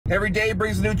Every day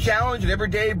brings a new challenge, and every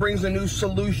day brings a new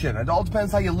solution. It all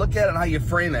depends how you look at it and how you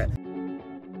frame it.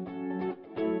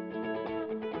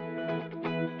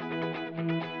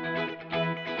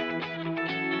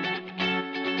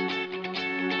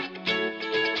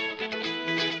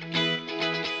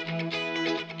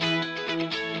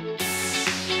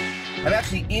 I'm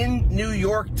actually in New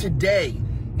York today,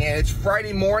 and it's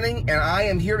Friday morning, and I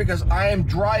am here because I am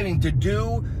driving to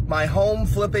do my home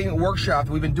flipping workshop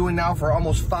that we've been doing now for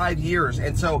almost 5 years.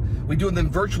 And so we do them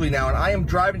virtually now, and I am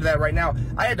driving to that right now.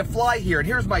 I had to fly here, and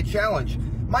here's my challenge.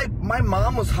 My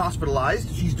mom was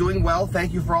hospitalized. She's doing well.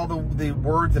 Thank you for all the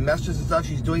words and messages and stuff.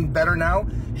 She's doing better now.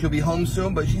 She'll be home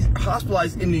soon, but she's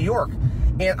hospitalized in New York.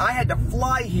 And I had to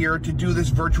fly here to do this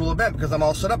virtual event because I'm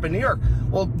all set up in New York.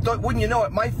 Well, wouldn't you know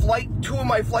it, two of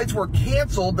my flights were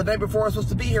canceled the night before I was supposed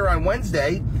to be here on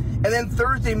Wednesday. And then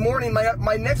Thursday morning,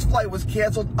 my next flight was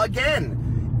canceled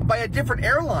again by a different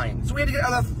airline. So we had to get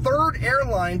on a third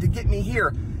airline to get me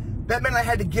here. That meant I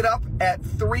had to get up at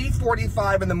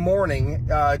 3:45 in the morning,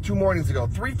 2 mornings ago,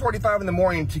 3:45 in the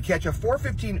morning to catch a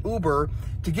 4:15 Uber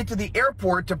to get to the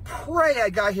airport to pray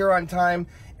I got here on time.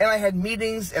 And I had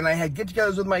meetings, and I had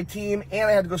get-togethers with my team, and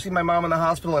I had to go see my mom in the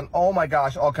hospital, and oh my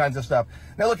gosh, all kinds of stuff.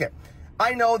 Now look at,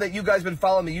 I know that you guys have been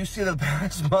following me. You see the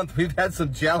past month we've had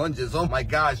some challenges. Oh my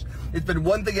gosh, it's been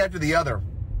one thing after the other.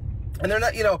 And they're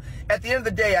not, you know, at the end of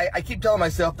the day, I keep telling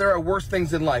myself there are worse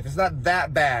things in life. It's not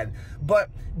that bad,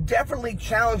 but definitely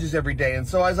challenges every day. And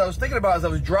so as I was thinking about, as I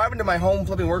was driving to my home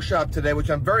flipping workshop today, which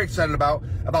I'm very excited about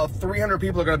 300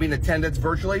 people are going to be in attendance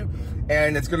virtually,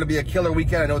 and it's going to be a killer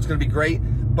weekend. I know it's going to be great,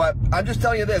 but I'm just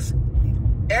telling you this,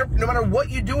 no matter what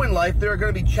you do in life, there are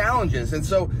going to be challenges. And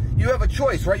so you have a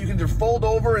choice, right? You can either fold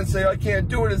over and say, I can't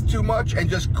do it, it's too much, and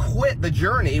just quit the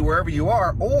journey wherever you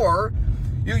are, or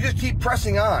you just keep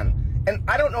pressing on. And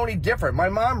I don't know any different. My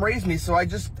mom raised me, so I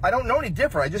don't know any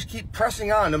different. I just keep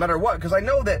pressing on no matter what, because I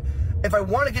know that if I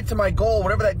want to get to my goal,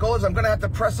 whatever that goal is, I'm going to have to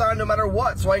press on no matter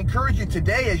what. So I encourage you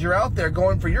today, as you're out there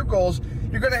going for your goals,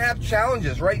 you're going to have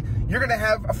challenges, right? You're going to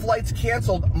have flights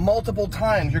canceled multiple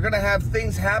times. You're going to have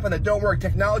things happen that don't work.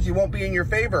 Technology won't be in your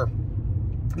favor.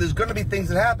 There's going to be things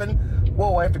that happen.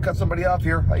 Whoa, I have to cut somebody off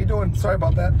here. How you doing? Sorry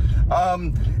about that.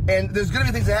 And there's going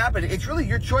to be things that happen. It's really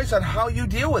your choice on how you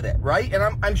deal with it, right?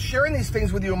 And I'm sharing these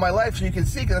things with you in my life so you can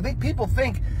see, because I think people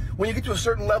think when you get to a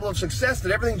certain level of success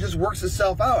that everything just works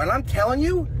itself out. And I'm telling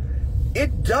you,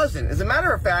 it doesn't. As a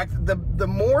matter of fact, the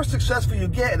more successful you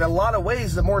get in a lot of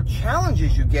ways, the more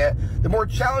challenges you get, the more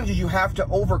challenges you have to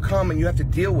overcome and you have to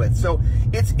deal with. So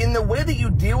it's in the way that you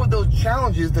deal with those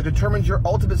challenges that determines your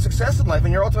ultimate success in life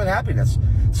and your ultimate happiness.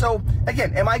 So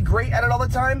again, am I great at it all the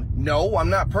time? No, I'm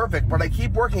not perfect, but I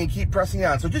keep working and keep pressing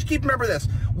on. So just keep remember this.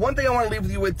 One thing I want to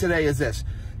leave you with today is this.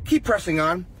 Keep pressing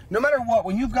on. No matter what,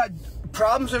 when you've got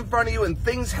problems in front of you and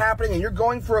things happening and you're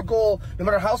going for a goal, no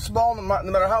matter how small, no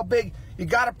matter how big, you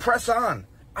got to press on.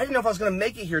 I didn't know if I was going to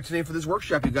make it here today for this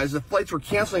workshop, you guys. The flights were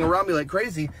canceling around me like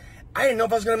crazy. I didn't know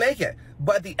if I was going to make it.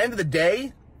 But at the end of the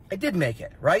day, I did make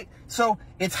it, right? So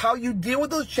it's how you deal with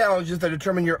those challenges that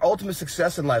determine your ultimate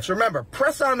success in life. So remember,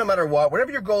 press on no matter what.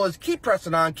 Whatever your goal is, keep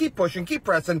pressing on, keep pushing, keep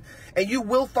pressing, and you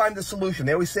will find the solution.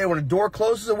 They always say when a door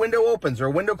closes, a window opens, or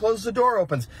a window closes, a door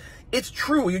opens. It's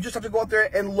true. You just have to go out there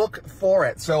and look for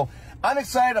it. So I'm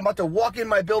excited. I'm about to walk in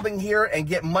my building here and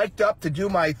get mic'd up to do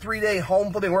my 3-day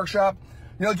home flipping workshop.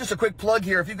 You know, just a quick plug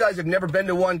here. If you guys have never been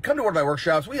to one, come to one of my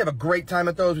workshops. We have a great time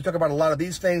at those. We talk about a lot of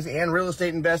these things and real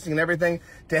estate investing and everything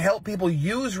to help people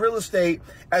use real estate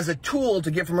as a tool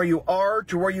to get from where you are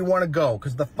to where you want to go,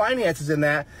 because the finances in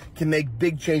that can make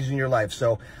big changes in your life.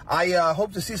 So I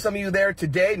hope to see some of you there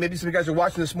today. Maybe some of you guys are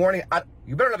watching this morning.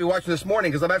 You better not be watching this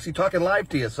morning because I'm actually talking live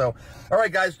to you. So, all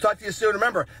right, guys, talk to you soon.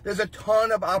 Remember, there's a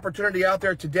ton of opportunity out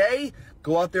there today.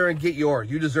 Go out there and get yours.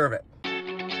 You deserve it.